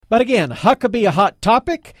But again, Huckabee, a hot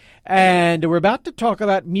topic, and we're about to talk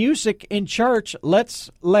about music in church. Let's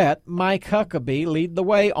let Mike Huckabee lead the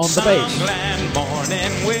way on the bass. Some glad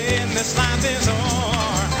morning when this life is o'er, I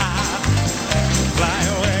fly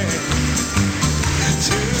away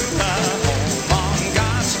to a home on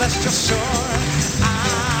God's celestial shore.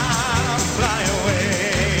 I fly away.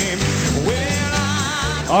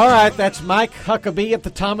 All right, that's Mike Huckabee at the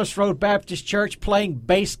Thomas Road Baptist Church playing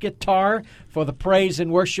bass guitar for the Praise and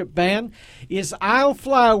Worship Band. Is I'll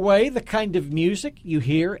Fly Away the kind of music you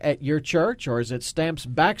hear at your church, or is it Stamps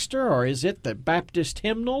Baxter, or is it the Baptist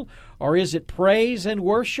hymnal, or is it praise and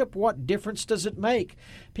worship? What difference does it make?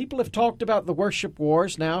 People have talked about the worship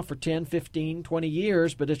wars now for 10, 15, 20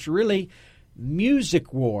 years, but it's really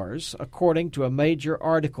music wars, according to a major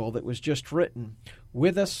article that was just written.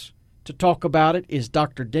 With us to talk about it is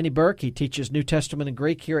Dr. Denny Burk. He teaches New Testament and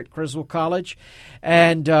Greek here at Criswell College.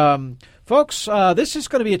 And folks, this is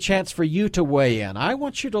going to be a chance for you to weigh in. I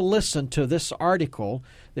want you to listen to this article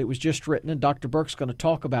that was just written, and Dr. Burke's going to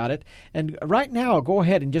talk about it. And right now, go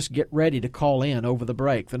ahead and just get ready to call in over the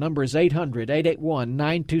break. The number is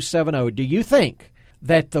 800-881-9270. Do you think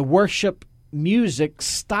that the worship music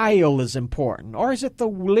style is important, or is it the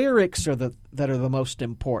lyrics that are the most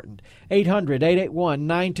important?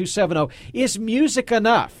 800-881-9270. Is music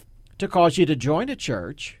enough to cause you to join a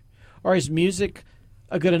church, or is music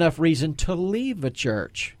a good enough reason to leave a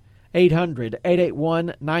church?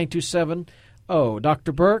 800-881-9270.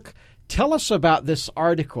 Dr. Burke, tell us about this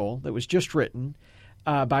article that was just written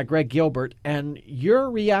by Greg Gilbert and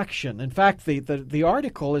your reaction. In fact, the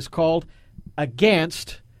article is called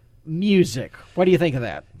Against Music. What do you think of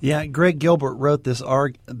that? Yeah, Greg Gilbert wrote this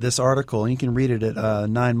article, and you can read it at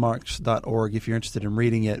 9marks.org if you're interested in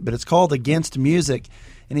reading it. But it's called Against Music,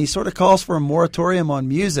 and he sort of calls for a moratorium on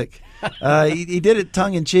music. He did it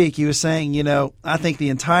tongue-in-cheek. He was saying, I think the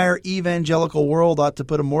entire evangelical world ought to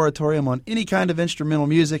put a moratorium on any kind of instrumental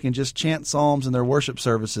music and just chant psalms in their worship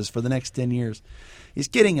services for the next 10 years. He's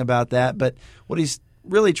kidding about that, but what he's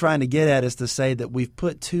really trying to get at is to say that we've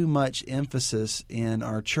put too much emphasis in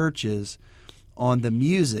our churches on the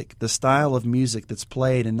music, the style of music that's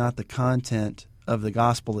played, and not the content of the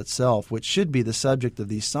gospel itself, which should be the subject of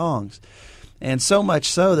these songs. And so much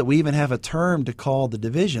so that we even have a term to call the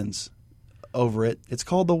divisions over it. It's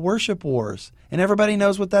called the worship wars, and everybody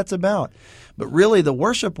knows what that's about. But really, the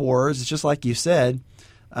worship wars is just like you said.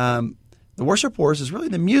 The worship wars is really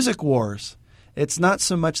the music wars. It's not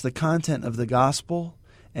so much the content of the gospel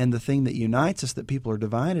and the thing that unites us that people are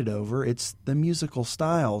divided over. It's the musical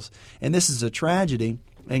styles. And this is a tragedy.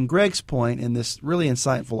 And Greg's point in this really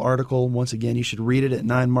insightful article, once again, you should read it at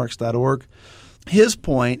 9marks.org. His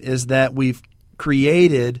point is that we've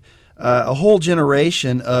created a whole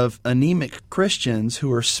generation of anemic Christians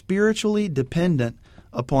who are spiritually dependent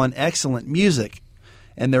upon excellent music.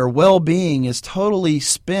 And their well-being is totally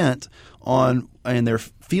spent on, and their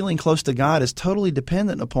feeling close to God is totally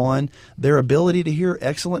dependent upon their ability to hear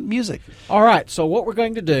excellent music. All right, so what we're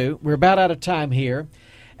going to do, we're about out of time here,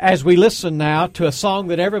 as we listen now to a song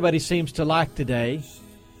that everybody seems to like today,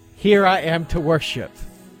 Here I Am to Worship.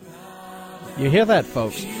 You hear that,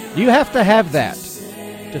 folks? You have to have that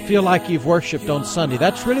to feel like you've worshiped on Sunday.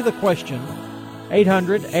 That's really the question.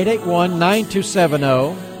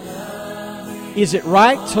 800-881-9270. Is it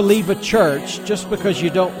right to leave a church just because you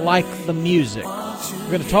don't like the music?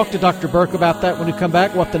 We're going to talk to Dr. Burke about that when we come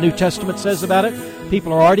back, what the New Testament says about it.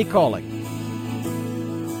 People are already calling.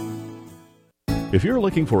 If you're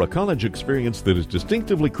looking for a college experience that is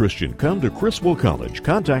distinctively Christian, come to Criswell College.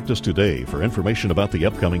 Contact us today for information about the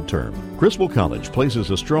upcoming term. Criswell College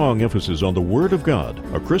places a strong emphasis on the Word of God,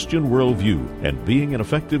 a Christian worldview, and being an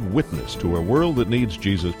effective witness to a world that needs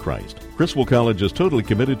Jesus Christ. Criswell College is totally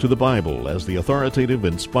committed to the Bible as the authoritative,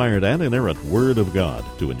 inspired, and inerrant Word of God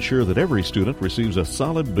to ensure that every student receives a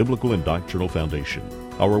solid biblical and doctrinal foundation.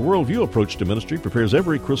 Our worldview approach to ministry prepares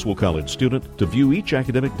every Criswell College student to view each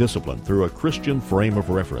academic discipline through a Christian frame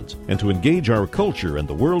of reference and to engage our culture and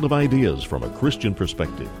the world of ideas from a Christian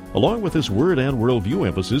perspective. Along with this word and worldview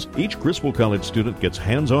emphasis, each Criswell College student gets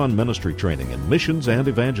hands-on ministry training in missions and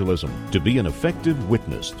evangelism to be an effective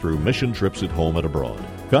witness through mission trips at home and abroad.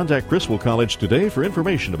 Contact Criswell College today for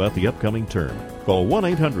information about the upcoming term. Call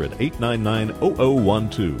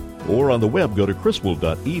 1-800-899-0012 or on the web go to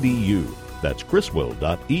criswell.edu. That's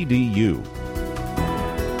criswell.edu.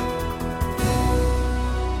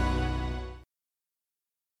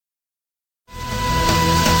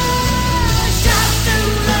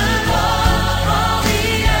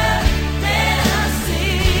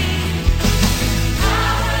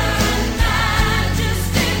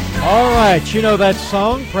 All right, you know that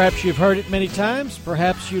song. Perhaps you've heard it many times.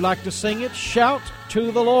 Perhaps you like to sing it. Shout to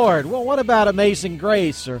the Lord. Well, what about Amazing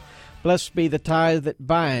Grace or Blessed Be the Tie That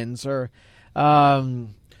Binds? Or who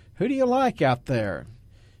do you like out there?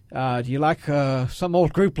 Do you like some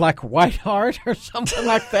old group like Whiteheart or something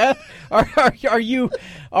like that? Or are you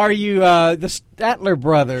the Statler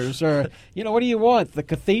Brothers? Or what do you want? The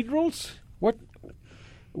Cathedrals?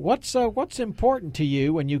 What's important to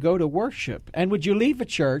you when you go to worship? And would you leave a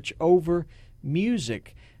church over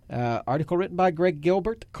music? Article written by Greg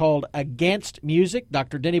Gilbert called Against Music.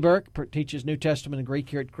 Dr. Denny Burke teaches New Testament and Greek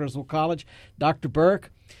here at Criswell College. Dr. Burke,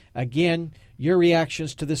 again, your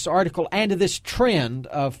reactions to this article and to this trend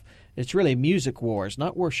of it's really music wars,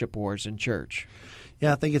 not worship wars in church.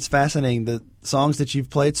 Yeah, I think it's fascinating, the songs that you've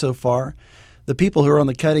played so far. The people who are on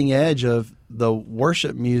the cutting edge of the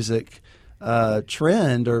worship music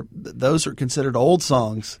trend, or those are considered old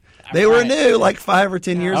songs. They were new like 5 or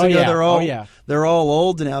 10 years ago. Yeah. They're all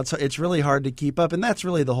old now. It's really hard to keep up, and that's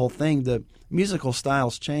really the whole thing. The musical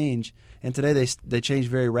styles change, and today they change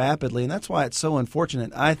very rapidly, and that's why it's so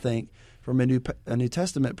unfortunate, I think, from a New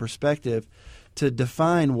Testament perspective, to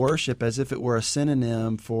define worship as if it were a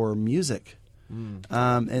synonym for music.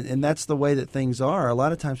 And that's the way that things are. A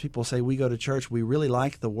lot of times people say we go to church, we really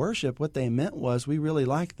like the worship. What they meant was we really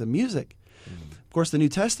like the music. Of course, the New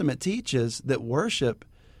Testament teaches that worship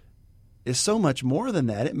is so much more than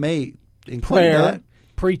that. It may include prayer,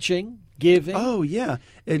 preaching, giving. Oh, yeah.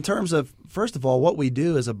 In terms of, first of all, what we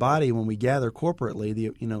do as a body when we gather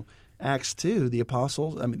corporately, Acts 2, the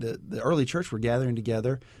apostles, the early church were gathering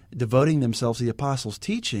together, devoting themselves to the apostles'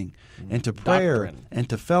 teaching and to prayer Doctrine. and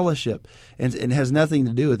to fellowship. And it has nothing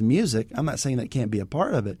to do with music. I'm not saying that can't be a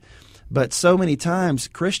part of it. But so many times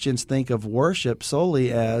Christians think of worship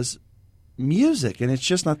solely as music, and it's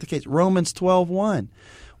just not the case. Romans 12:1.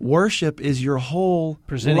 Worship is your whole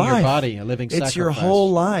Presenting life. your body, a living sacrifice. It's your whole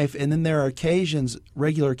life, and then there are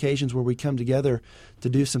regular occasions where we come together to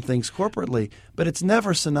do some things corporately, but it's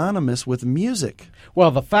never synonymous with music. Well,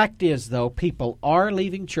 the fact is, though, people are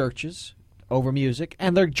leaving churches over music,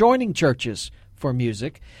 and they're joining churches for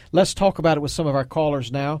music. Let's talk about it with some of our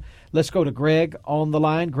callers now. Let's go to Greg on the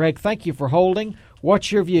line. Greg, thank you for holding.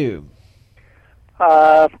 What's your view?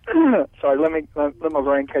 Sorry, let my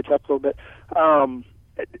brain catch up a little bit.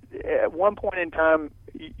 At one point in time,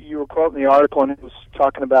 you were quoting the article, and it was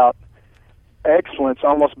talking about excellence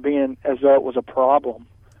almost being as though it was a problem,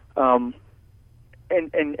 and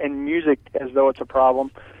music as though it's a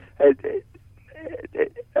problem.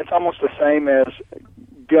 It's almost the same as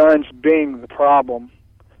guns being the problem.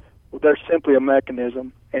 They're simply a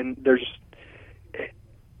mechanism, and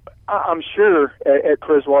I'm sure at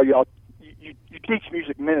Criswell you teach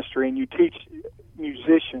music ministry and you teach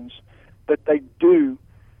musicians that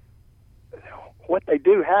what they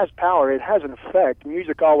do has power. It has an effect.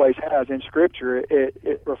 Music always has. In Scripture,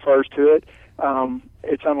 it refers to it.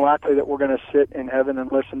 It's unlikely that we're going to sit in heaven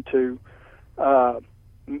and listen to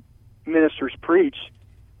ministers preach,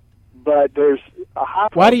 but there's a high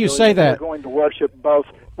Why do you say that? We're going to worship both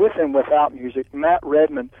with and without music. Matt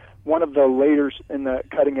Redman, one of the leaders in the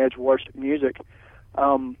cutting-edge worship music,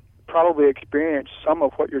 probably experienced some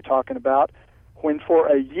of what you're talking about, when for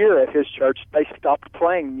a year at his church they stopped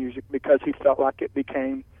playing music because he felt like it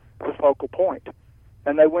became the focal point.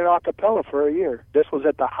 And they went a cappella for a year. This was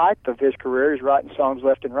at the height of his career. He's writing songs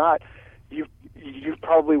left and right. You've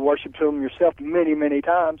probably worshiped him yourself many, many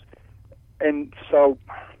times. And so,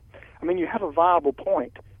 you have a viable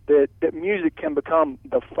point that music can become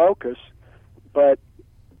the focus, but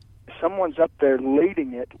someone's up there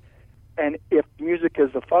leading it. And if music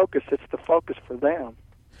is the focus, it's the focus for them.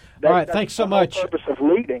 All right, thanks so much. That's the purpose of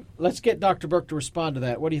leading. Let's get Dr. Burke to respond to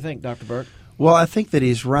that. What do you think, Dr. Burke? Well, I think that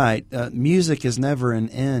he's right. Music is never an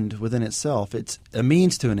end within itself. It's a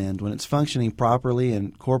means to an end. When it's functioning properly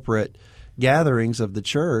in corporate gatherings of the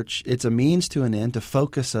church, it's a means to an end to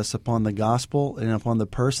focus us upon the gospel and upon the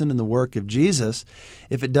person and the work of Jesus.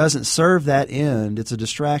 If it doesn't serve that end, it's a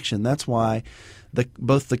distraction. That's why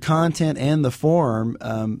both the content and the form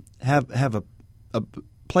have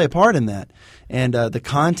play a part in that. And the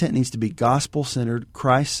content needs to be gospel-centered,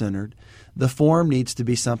 Christ-centered. The form needs to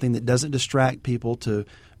be something that doesn't distract people to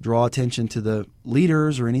draw attention to the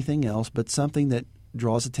leaders or anything else, but something that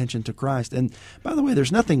draws attention to Christ. And by the way,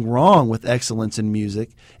 there's nothing wrong with excellence in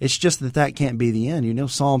music. It's just that can't be the end.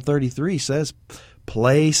 Psalm 33 says,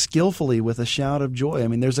 play skillfully with a shout of joy.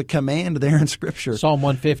 There's a command there in Scripture. Psalm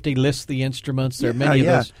 150 lists the instruments. There are many of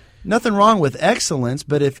those. Nothing wrong with excellence,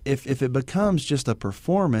 but if it becomes just a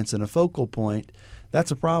performance and a focal point,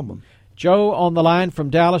 that's a problem. Joe on the line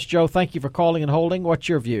from Dallas. Joe, thank you for calling and holding. What's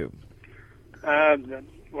your view?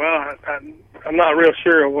 Well, I'm not real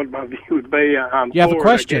sure what my view would be. I'm You have a for it,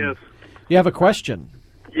 question. I guess. You have a question.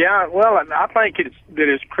 Yeah, well, I think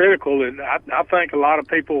it's critical. And I think a lot of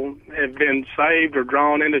people have been saved or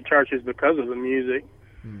drawn into churches because of the music.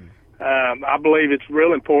 I believe it's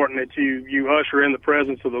real important that you usher in the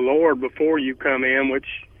presence of the Lord before you come in, which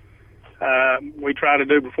we try to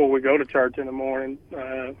do before we go to church in the morning.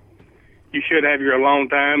 You should have your alone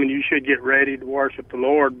time, and you should get ready to worship the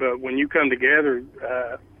Lord. But when you come together,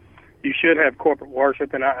 you should have corporate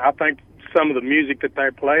worship. And I think some of the music that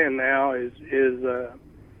they're playing now is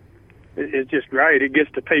just great. It gets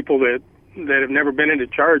to people that have never been into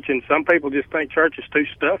church, and some people just think church is too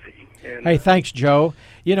stuffy. And, Hey, thanks, Joe.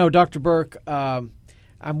 You know, Dr. Burke, I'm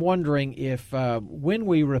wondering if when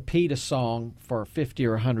we repeat a song for 50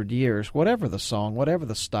 or 100 years, whatever the song, whatever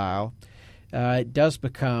the style, it does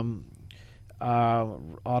become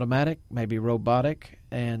automatic, maybe robotic,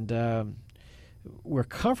 and we're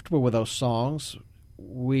comfortable with those songs.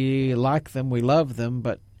 We like them, we love them,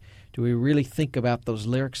 but do we really think about those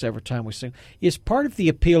lyrics every time we sing? Is part of the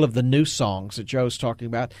appeal of the new songs that Joe's talking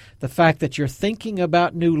about the fact that you're thinking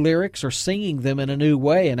about new lyrics or singing them in a new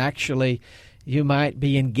way, and actually you might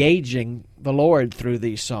be engaging the Lord through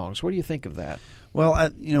these songs? What do you think of that? Well,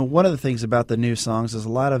 one of the things about the new songs is a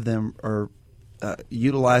lot of them are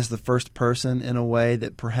utilize the first person in a way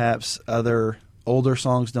that perhaps other older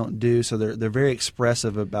songs don't do. So they're very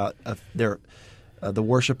expressive about the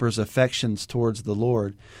worshiper's affections towards the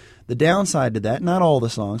Lord. The downside to that, not all the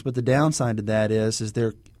songs, but the downside to that is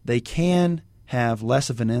they can have less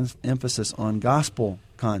of an emphasis on gospel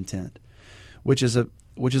content, which is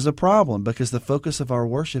a problem because the focus of our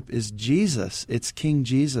worship is Jesus. It's King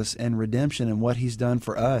Jesus and redemption and what He's done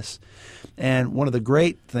for us. And one of the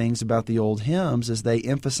great things about the old hymns is they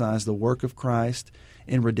emphasize the work of Christ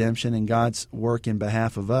in redemption and God's work in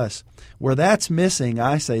behalf of us. Where that's missing,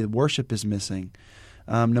 I say worship is missing.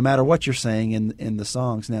 No matter what you're saying in the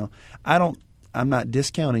songs. Now, I'm not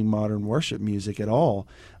discounting modern worship music at all.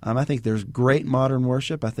 I think there's great modern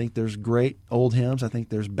worship. I think there's great old hymns. I think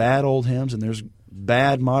there's bad old hymns, and there's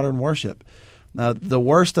bad modern worship. The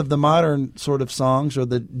worst of the modern sort of songs are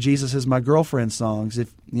the "Jesus is my girlfriend" songs.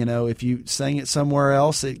 If you sang it somewhere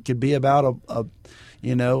else, it could be about a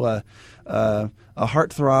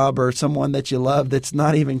heartthrob or someone that you love that's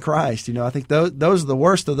not even Christ. I think those are the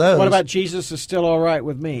worst of those. What about Jesus is still all right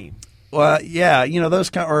with me? Well, yeah, those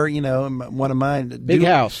kind, or one of mine. Big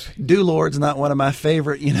House. Do Lord's not one of my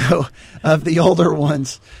favorite, of the older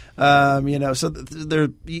ones. So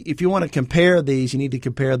if you want to compare these, you need to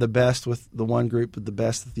compare the best with the one group with the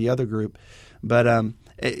best with the other group. But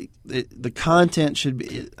the content should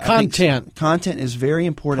be content is very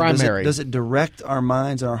important. Primary. Does it direct our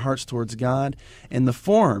minds and our hearts towards God? And the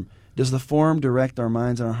form, does the form direct our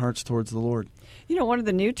minds and our hearts towards the Lord? One of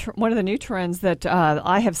the new trends that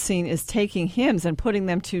I have seen is taking hymns and putting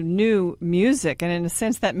them to new music, and in a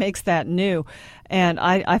sense that makes that new. And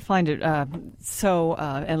I find it so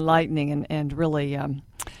enlightening and really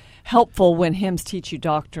helpful when hymns teach you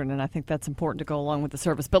doctrine, and I think that's important to go along with the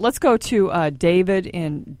service. But let's go to David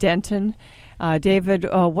in Denton. David,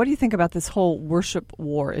 what do you think about this whole worship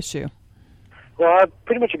war issue? Well, I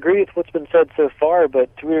pretty much agree with what's been said so far,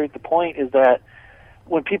 but to reiterate the point is that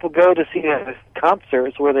when people go to see a concert,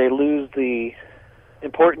 it's where they lose the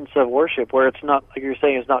importance of worship, where it's not, like you're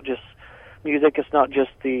saying, it's not just music, it's not just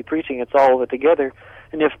the preaching, it's all of it together.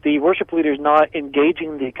 And if the worship leader is not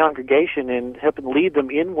engaging the congregation and helping lead them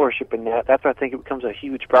in worship in that's where I think it becomes a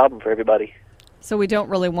huge problem for everybody. So we don't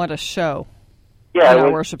really want a show in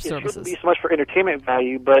our worship services. It shouldn't be so much for entertainment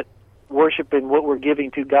value, but worship in what we're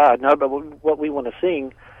giving to God, not about what we want to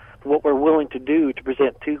sing, but what we're willing to do to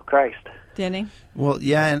present to Christ. Denny? Well,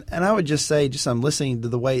 yeah, and I would just say, I'm listening to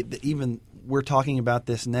the way that even we're talking about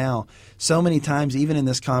this now. So many times, even in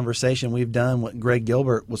this conversation, we've done what Greg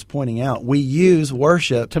Gilbert was pointing out. We use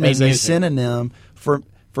worship as a synonym for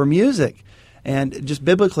music. And just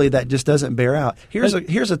biblically, that just doesn't bear out. Here's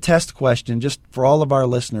a test question just for all of our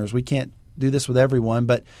listeners. We can't do this with everyone,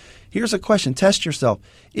 but here's a question. Test yourself.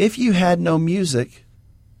 If you had no music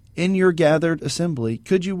in your gathered assembly,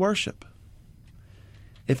 could you worship?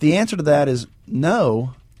 If the answer to that is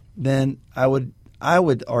no, then I would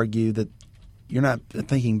argue that you're not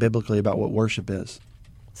thinking biblically about what worship is.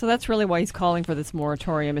 So that's really why he's calling for this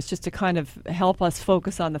moratorium. It's just to kind of help us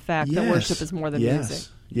focus on the fact that worship is more than music.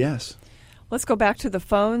 Yes. Let's go back to the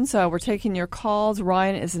phones. We're taking your calls.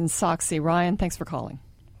 Ryan is in Soxie. Ryan, thanks for calling.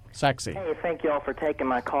 Soxie. Hey, thank you all for taking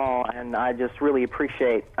my call, and I just really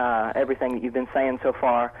appreciate everything that you've been saying so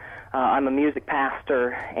far. I'm a music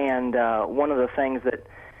pastor, and one of the things that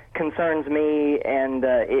concerns me, and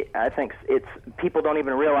I think it's people don't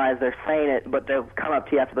even realize they're saying it, but they'll come up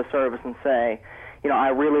to you after the service and say, I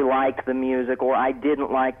really liked the music, or I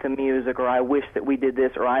didn't like the music, or I wish that we did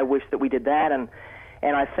this, or I wish that we did that, and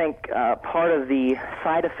I think part of the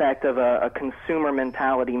side effect of a consumer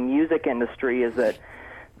mentality music industry is that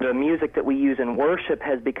the music that we use in worship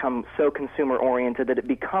has become so consumer-oriented that it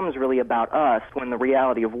becomes really about us, when the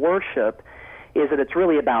reality of worship is that it's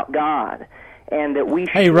really about God. And that we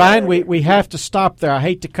Hey, Ryan, we have to stop there. I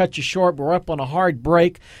hate to cut you short, but we're up on a hard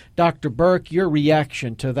break. Dr. Burke, your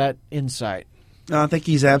reaction to that insight? I think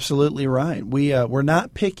he's absolutely right. We're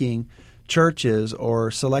not picking churches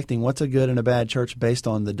or selecting what's a good and a bad church based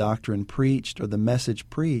on the doctrine preached or the message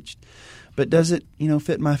preached. But does it,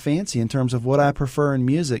 fit my fancy in terms of what I prefer in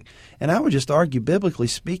music? And I would just argue, biblically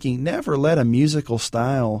speaking, never let a musical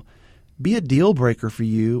style be a deal breaker for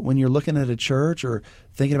you when you're looking at a church or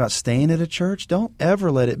thinking about staying at a church. Don't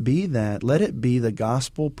ever let it be that. Let it be the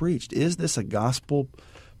gospel preached. Is this a gospel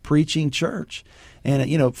preaching church?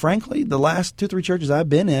 And, frankly, the last 2-3 churches I've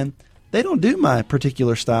been in, they don't do my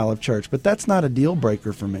particular style of church, but that's not a deal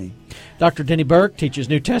breaker for me. Dr. Denny Burke teaches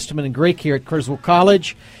New Testament and Greek here at Criswell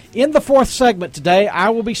College. In the fourth segment today, I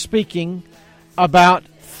will be speaking about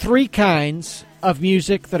 3 kinds of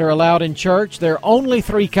music that are allowed in church. There are only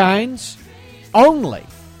 3 kinds,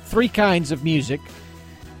 of music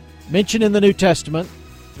mentioned in the New Testament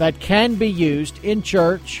that can be used in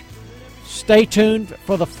church. Stay tuned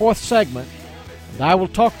for the fourth segment, and I will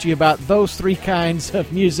talk to you about those 3 kinds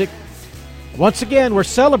of music. Once again, we're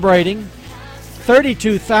celebrating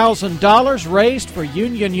 $32,000 raised for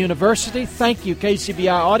Union University. Thank you,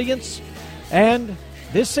 KCBI audience. And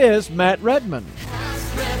this is Matt Redman.